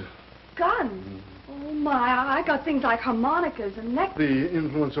guns. Guns? Oh, my. I got things like harmonicas and necklaces. The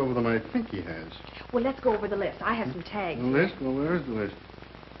influence over them I think he has. Well, let's go over the list. I have some tags. The list? Well, where's the list?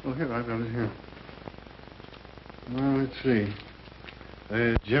 Oh, here, I've got it here. Well, let's see.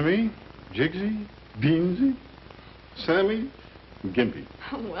 Jimmy, Jigsy, Beansy, Sammy, and Gimpy.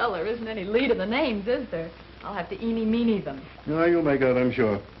 Well, there isn't any lead in the names, is there? I'll have to eeny-meeny them. No, you'll make out, I'm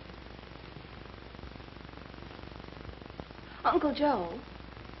sure. Uncle Joe,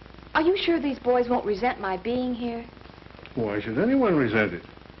 are you sure these boys won't resent my being here? Why should anyone resent it?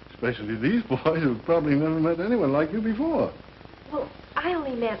 Especially these boys who've probably never met anyone like you before. Well, I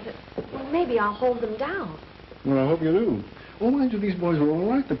only meant that, well, maybe I'll hold them down. Well, I hope you do. Oh, mind you, these boys are all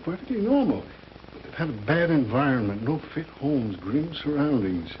right. They're perfectly normal. But they've had a bad environment, no fit homes, grim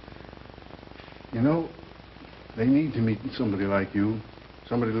surroundings. You know, they need to meet somebody like you,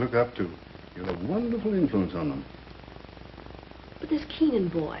 somebody to look up to. You'll have a wonderful influence on them. But this Keenan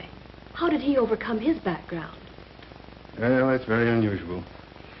boy, how did he overcome his background? Well, that's very unusual.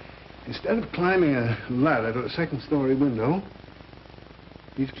 Instead of climbing a ladder to a second-story window,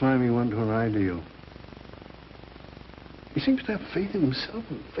 he's climbing one to an ideal. He seems to have faith in himself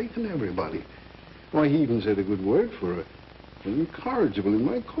and faith in everybody. Why, he even said a good word for her. Incorrigible in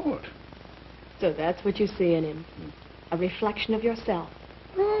my court. So that's what you see in him. A reflection of yourself.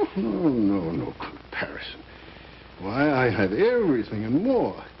 Oh, no comparison. Why, I had everything and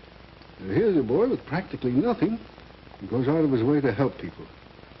more. And here's a boy with practically nothing who goes out of his way to help people.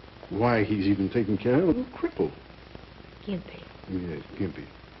 Why, he's even taken care of a cripple. Gimpy. Yes, Gimpy.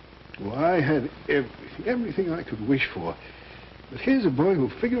 Well, I had everything I could wish for. But here's a boy who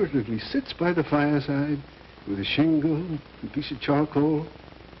figuratively sits by the fireside with a shingle, a piece of charcoal,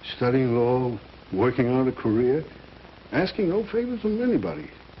 studying law, working on a career, asking no favors from anybody.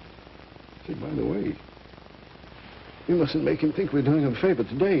 Say, by the way, you mustn't make him think we're doing him a favor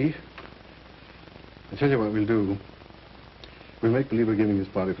today. I tell you what we'll do. We'll make believe we're giving this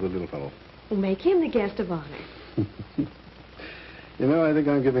party for the little fellow. We'll make him the guest of honor. You know, I think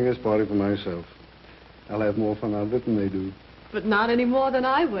I'm giving this party for myself. I'll have more fun out of it than they do. But not any more than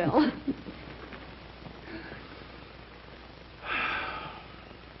I will.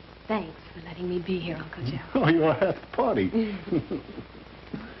 Thanks for letting me be here, Uncle Joe. Oh, you're at the party.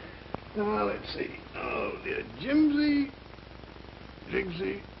 Now, let's see. Oh, dear. Jimsy,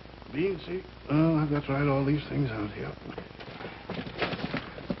 Jigsy, Beans, see? Oh, I've got to write all these things out here.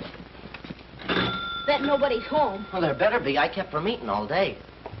 Bet nobody's home. Well, there better be. I kept from eating all day.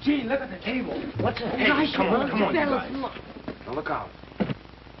 Gee, look at the table. What's it? Hey, come on, you guys. Now look out.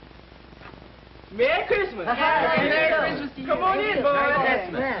 Merry Christmas. Merry Christmas to you. Come on in,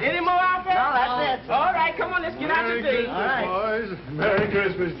 boys. Any more out there? No, that's it. All right, come on, let's get out your Merry day. Christmas, boys. Merry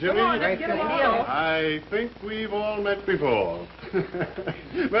Christmas, Jimmy. Come on, let's get 'em on. I think we've all met before.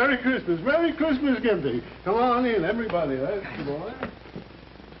 Merry Christmas, Gimpy. Come on in, everybody. That's the boy.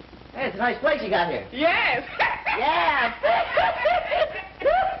 Hey, it's a nice place you got here. Yes. Yeah.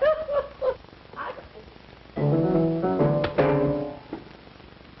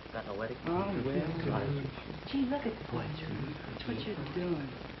 Got no wedding? Oh, well. Gee, look at the boys. That's what you're doing.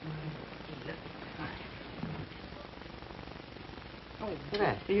 Look at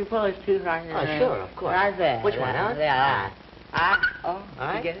that. You pull his tooth right here. Oh, sure, of course. Right there. Which one, huh? Yeah. Oh, All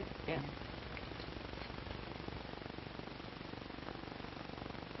right. you get it? Yeah.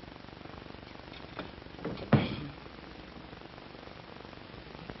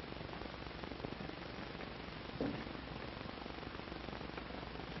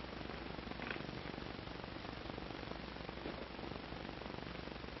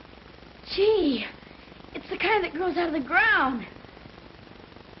 Gee, it's the kind that grows out of the ground.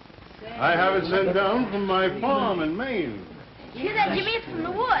 I have it sent down from my farm in Maine. You hear that, Jimmy? It's from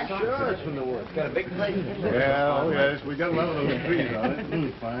the woods. Sure, it's from the woods. Got a big place. Yeah, oh yes, we got a lot of those trees on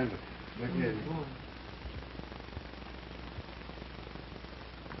it. Fine. Look here.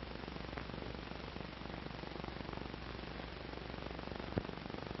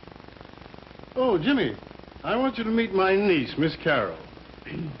 Oh, Jimmy, I want you to meet my niece, Miss Carroll.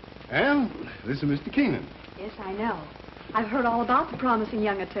 And this is Mr. Keenan. Yes, I know. I've heard all about the promising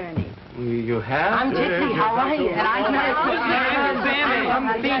young attorney. You have? I'm Gypsy. How are you? And I'm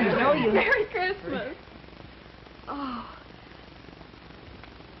I'm Beans. know you. Merry Christmas. Oh.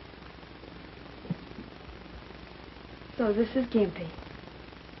 So this is Gimpy.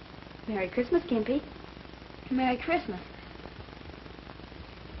 Merry Christmas, Gimpy. Merry Christmas.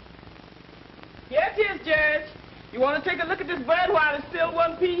 Yes, yes, Judge. You want to take a look at this bud while it's still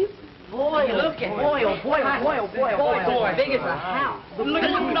one piece? Boy, look at boy, oh boy, oh boy, oh boy, oh boy. Big as a house. Look at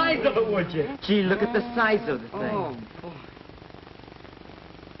the size of it, would you? Gee, look at the size of the thing. Oh, boy.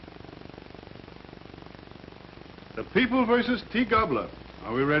 The People versus T. Gobbler.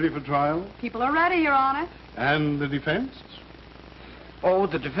 Are we ready for trial? People are ready, Your Honor. And the defense? Oh,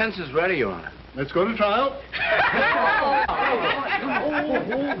 the defense is ready, Your Honor. Let's go to trial.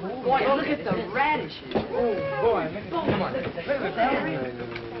 Boy, look at the radishes. Oh, boy. Come on.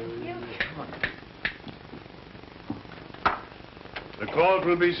 The court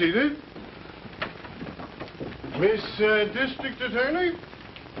will be seated. Miss District Attorney,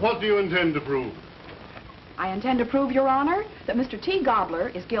 what do you intend to prove? I intend to prove, Your Honor, that Mr. T. Gobbler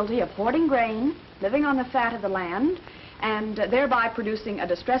is guilty of hoarding grain, living on the fat of the land, and thereby producing a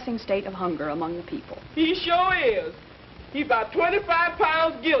distressing state of hunger among the people. He sure is. He's about 25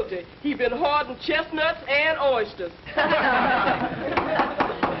 pounds guilty. He's been hoarding chestnuts and oysters.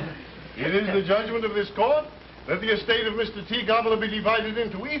 It is the judgment of this court that the estate of Mr. T. Gobbler be divided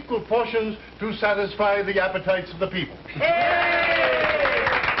into equal portions to satisfy the appetites of the people.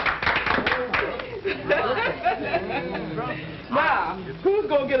 Now, who's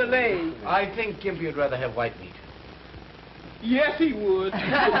going to get a leg? I think Gimpy would rather have white meat. Yes, he would.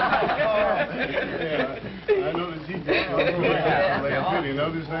 Yeah, I noticed he did. Did you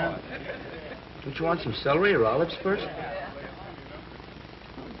notice that? Don't you want some celery or olives first?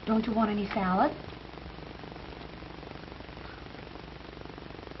 Don't you want any salad?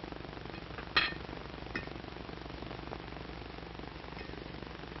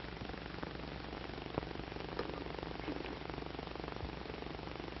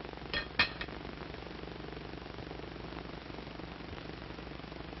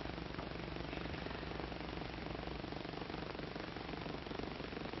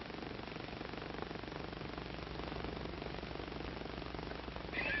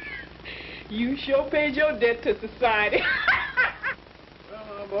 You sure paid your debt to society.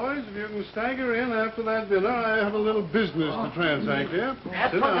 Well, boys, if you can stagger in after that dinner, I have a little business to transact here.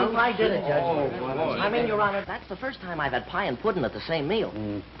 That's Sit pudding down. and pie dinner, Judge. Oh, boy. I mean, Your Honor, that's the first time I've had pie and pudding at the same meal.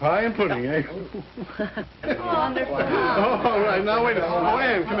 Pie and pudding, eh? Wonderful. Oh, all right. Now, wait a minute. Oh,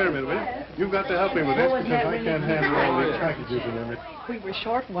 Ann, come here a minute, will you? You've got to help me with this because I can't handle all these packages and everything. We were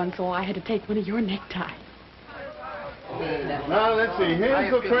short one, so I had to take one of your neckties. Now, let's see.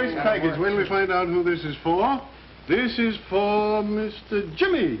 Here's the first package. When we find out who this is for. This is for Mr.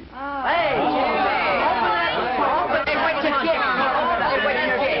 Jimmy. Hey, Jimmy! Open it! Open it!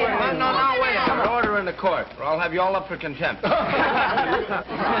 Wait, court, or I'll have you all up for contempt. All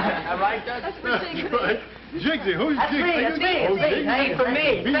right, That's for Jigsy. Right. Jigsy, who's That's Jigsy? me, that's me, Oh, it's me. Jigsy. Hey, for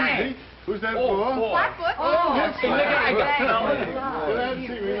me, Jigsy. thanks. Who's that for? Blackfoot. Oh, Let's see. look, I got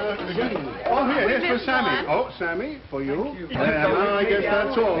Oh, here's for Sammy. Oh, Sammy, for you. Yeah, now I guess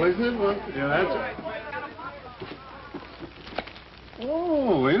that's all, isn't it? Well, yeah, that's it.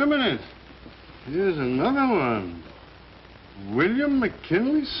 Oh, wait a minute. Here's another one. William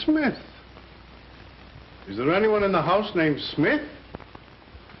McKinley Smith. Is there anyone in the house named Smith?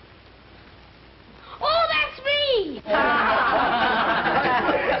 Oh, that's me!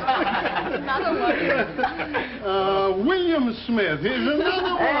 Another one. William Smith. Here's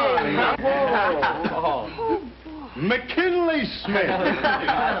another one. McKinley Smith.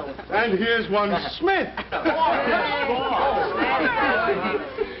 And here's one Smith.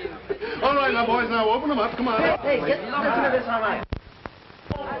 All right, now, boys, now open them up. Come on. Hey, listen to this, all right.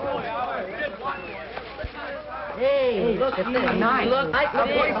 Hey, look, it's nice. Look,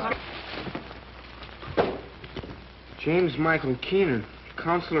 James Michael Keenan,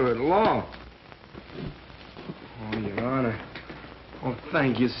 Counselor at Law. Oh, Your Honor. Oh,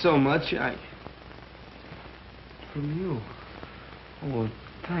 thank you so much. From you. Oh,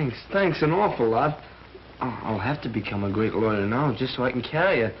 thanks an awful lot. I'll have to become a great lawyer now just so I can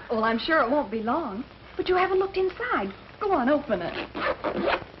carry it. Well, I'm sure it won't be long. But you haven't looked inside. Go on, open it.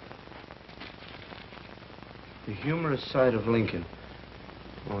 The humorous side of Lincoln.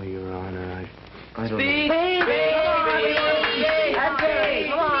 Oh, Your Honor, I don't Speak!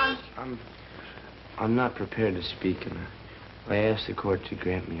 Come on! I'm not prepared to speak, and I asked the court to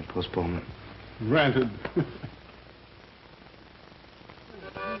grant me a postponement. Granted.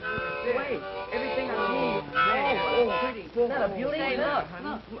 Wait, everything I need. Oh, pretty. Isn't that a beauty? Hey, look.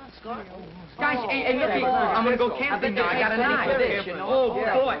 Guys, hey, look, I'm gonna go camping now. I got a knife. This, you know. Oh,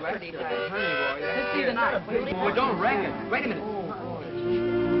 boy. Let's see the knife. Well, don't wreck it. Wait a minute.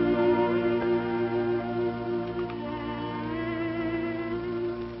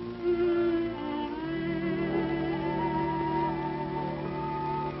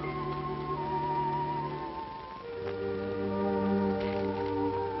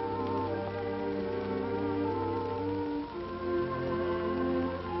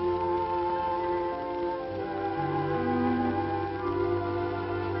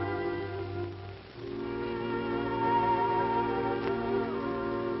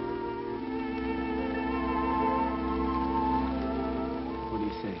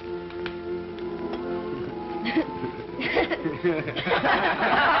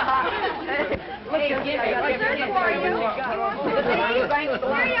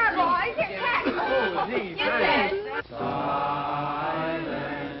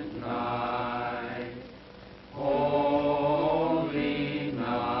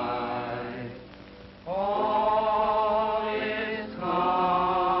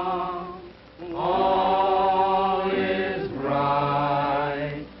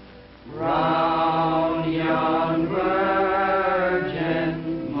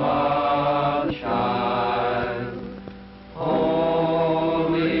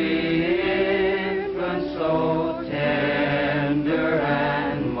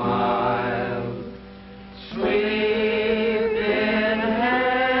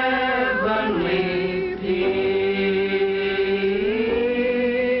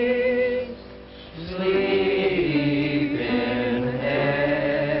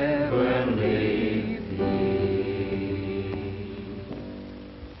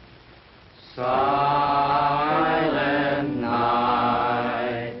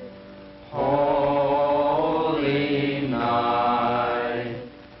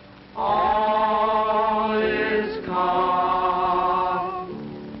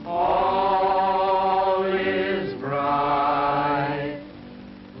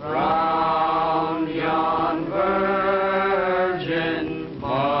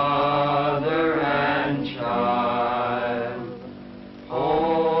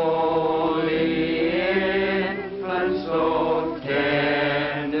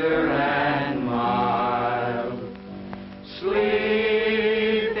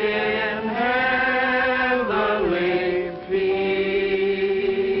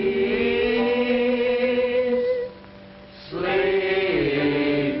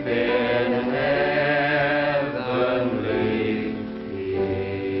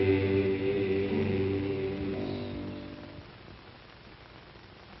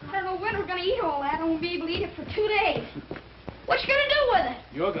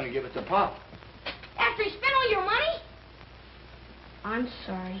 You're going to give it to Pop. After he spent all your money? I'm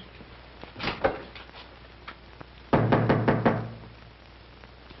sorry.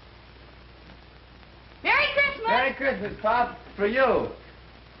 Merry Christmas, Pop. For you.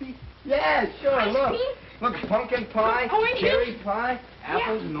 Yeah, sure, Ice look. cream? Look, pumpkin pie, Oranges? cherry pie, Yeah.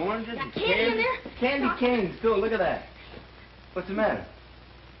 apples and oranges. Got and candy in there? Candy canes, too. Look at that. What's the matter?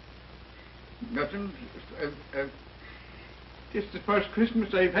 Nothing. It's the first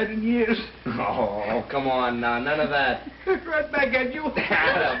Christmas I've had in years. Oh, come on now. None of that. Right back at you. Boy,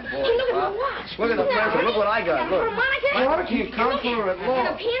 Hey, look at Pop. my watch. Look at the present. Look what I got. Got a Look. harmonica. Harmonica counselor at law. And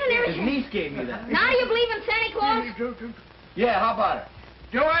a pen and His everything. niece gave me that. Now do you believe in Santa Claus? Yeah, how about it?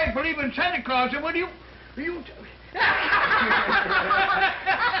 Do I believe in Santa Claus? And what do you...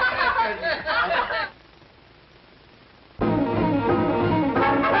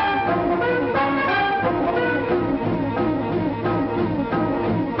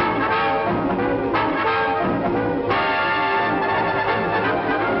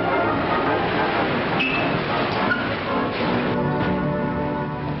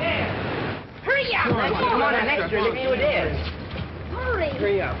 Hurry up. Come on, an extra. Look who it is. Hurry.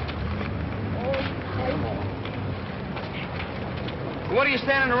 Hurry up. What are you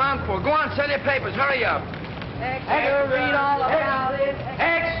standing around for? Go on, sell your papers. Hurry up. Extra, read all about it.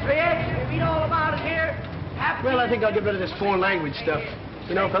 Extra, read all about it here. Well, I think I'll get rid of this foreign language stuff.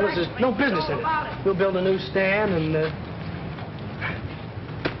 You know, fellas, there's no business in it. We'll build a new stand and,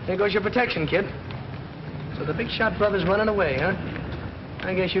 there goes your protection, kid. So the big shot brother's running away, huh?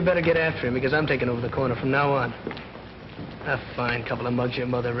 I guess you better get after him, because I'm taking over the corner from now on. A fine couple of mugs your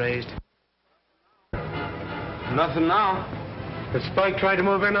mother raised. Nothing now. Has Spike tried to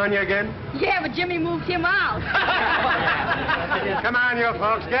move in on you again? Yeah, but Jimmy moved him out. Come on, you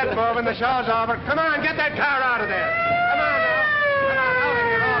folks, get moving. The show's over. Come on, get that car out of there. Come on now. Come on, out of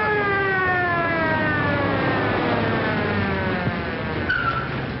here, all of you.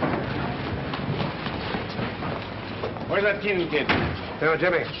 Where's that Keenan kid? Now,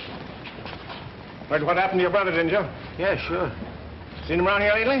 Jimmy. Heard what happened to your brother, didn't you? Yeah, sure. Seen him around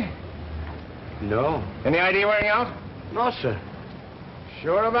here lately? No. Any ID wearing out? No, sir.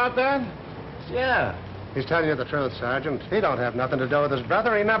 Sure about that? Yeah. He's telling you the truth, Sergeant. He don't have nothing to do with his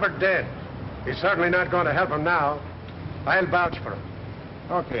brother. He never did. He's certainly not going to help him now. I'll vouch for him.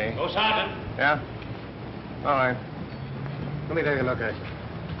 Okay. Go, Sergeant. Yeah? All right. Let me take a look at you.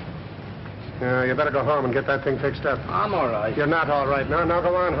 Yeah, you better go home and get that thing fixed up. I'm all right. You're not all right now. Now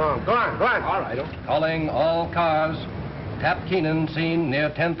go on home. Go on, go on. All right. Calling all cars. Tap Keenan seen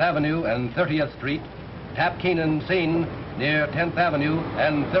near 10th Avenue and 30th Street. Tap Keenan seen near 10th Avenue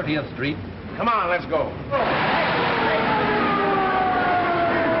and 30th Street. Come on, let's go.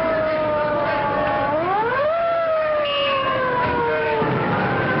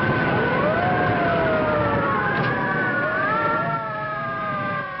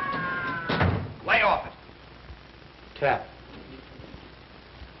 Lay off it. Tap.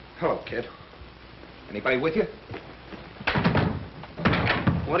 Hello, kid. Anybody with you?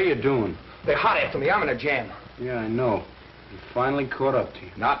 What are you doing? They're hot after me. I'm in a jam. Yeah, I know. You finally caught up to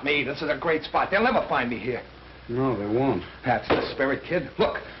you. Not me. This is a great spot. They'll never find me here. No, they won't. That's the spirit, kid.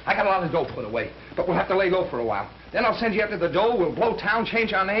 Look, I got a lot of dough put away, but we'll have to lay low for a while. Then I'll send you after the dough. We'll blow town,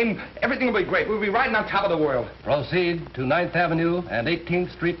 change our name. Everything will be great. We'll be riding on top of the world. Proceed to 9th Avenue and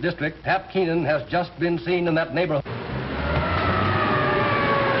 18th Street District. Tap Keenan has just been seen in that neighborhood.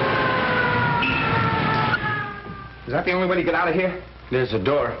 Is that the only way to get out of here? There's a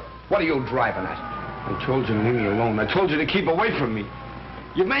door. What are you driving at? I told you to leave me alone. I told you to keep away from me.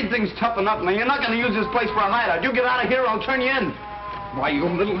 You've made things tough enough. Now, you're not going to use this place for a hideout. You get out of here, I'll turn you in. Why, you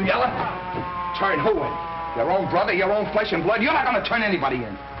little yeller? Turn who in? Your own brother, your own flesh and blood? You're not going to turn anybody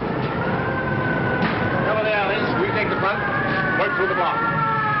in. Cover the alleys. We take the front. Work through the block.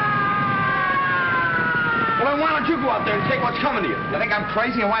 Well, then why don't you go out there and take what's coming to you? You think I'm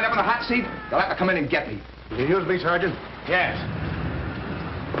crazy and wind up in the hot seat? They'll have to come in and get me. You use me, Sergeant? Yes.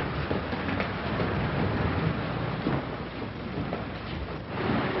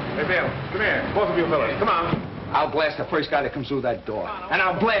 Hey, Bill, come here. Both of you fellas, come on. I'll blast the first guy that comes through that door. And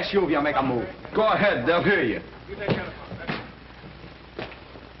I'll blast you if you make a move. Go ahead, they'll hear you.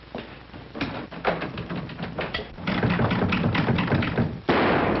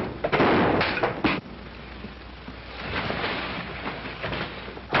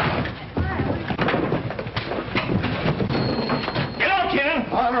 Get out, Keenan.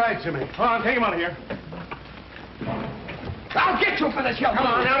 All right, Jimmy. Come on, take him out of here. I'll get you for this, you. Come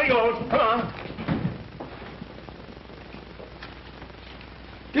on, out he goes. Come on.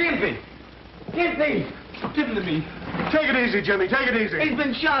 Gimpy! Gimpy! Give him to me. Take it easy, Jimmy. Take it easy. He's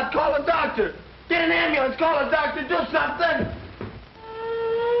been shot. Call a doctor. Get an ambulance. Call a doctor. Do something.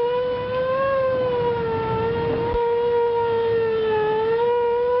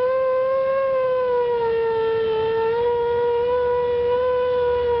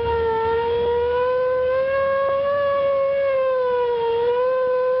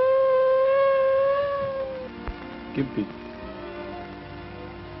 Gimpy.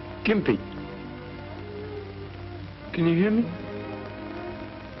 Gimpy. Can you hear me?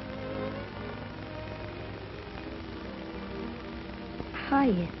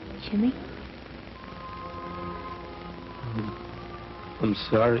 Hiya, Jimmy. I'm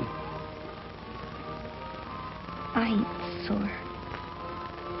sorry. I ain't sore.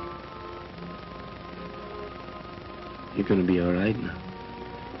 You're gonna be all right now.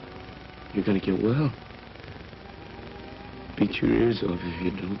 You're gonna get well. Beat your ears off if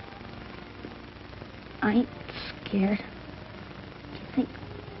you don't. I ain't scared. Do you think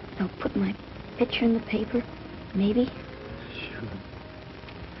they'll put my picture in the paper? Maybe?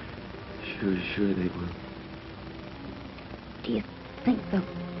 Sure they will. Do you think they'll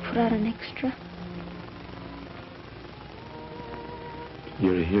put out an extra?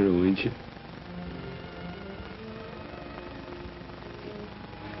 You're a hero, ain't you?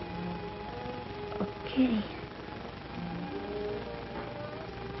 Okay.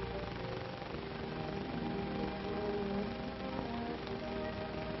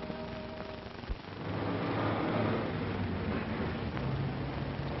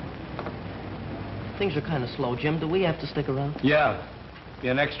 Things are kind of slow, Jim. Do we have to stick around? Yeah. Be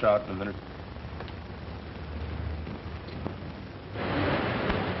an extra out in a minute.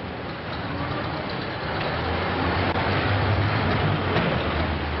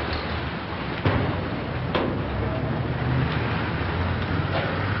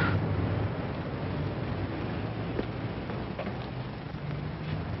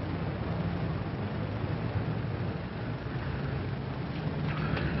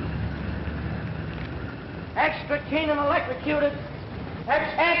 Extra Keenan electrocuted.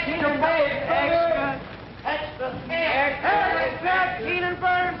 Extra Keenan Burns. Extra Keenan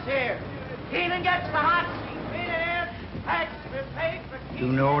Burns here. Keenan gets the hot seat. Extra paid for Do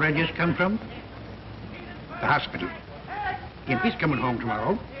you know where I just come from? The hospital. Gimpy's coming home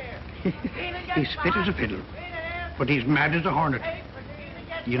tomorrow. He's fit as a fiddle, but he's mad as a hornet.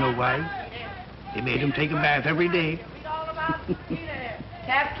 You know why? They made him take a bath every day.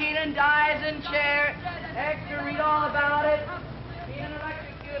 Cap Keenan dies in chair. Extra, read all about it. Keenan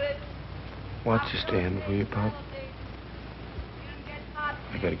electrocuted. Watch you stand, will you, Pop?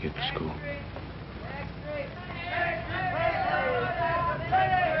 I gotta get to school.